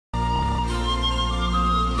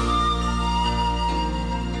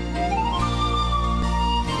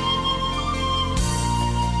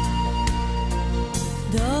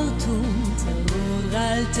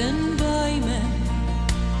alten Bäumen,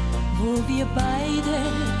 wo wir beide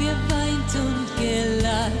geweint und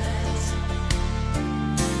gelacht.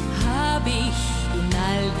 Hab ich in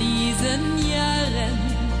all diesen Jahren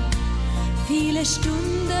viele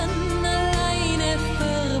Stunden alleine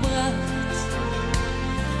verbracht.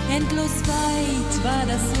 Endlos weit war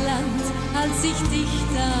das Land, als ich dich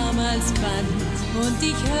damals fand, und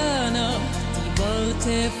ich hör noch die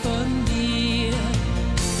Worte von dir.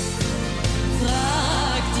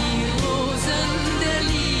 Frag die Rosen der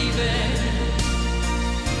Liebe,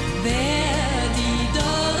 wer die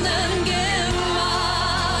Dornen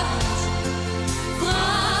gemacht.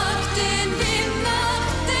 Frag den Wind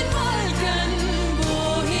nach den Wolken,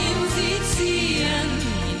 wohin sie ziehen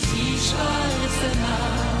in die schwarze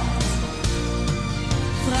Nacht.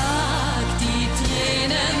 Frag die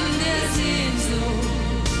Tränen der Sehnsucht,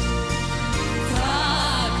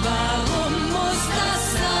 frag, warum muss das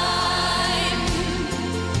sein?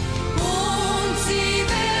 Und sie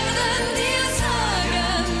werden dir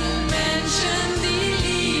sagen, Menschen, die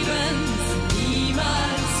lieben, sind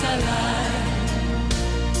niemals allein.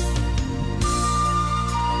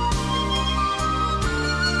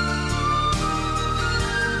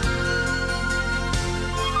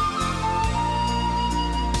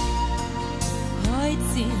 Heut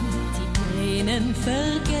sind die Tränen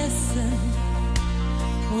vergessen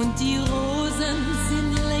und die Rosen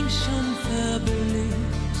sind längst schon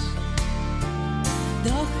verblüht.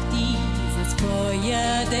 Doch dieses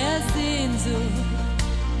Feuer der Sehnsucht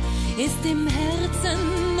ist im Herzen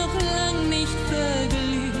noch lang nicht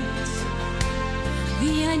verglüht.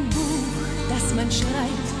 Wie ein Buch, das man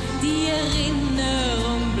schreibt, die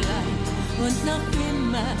Erinnerung bleibt, und noch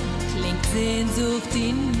immer klingt Sehnsucht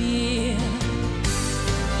in mir.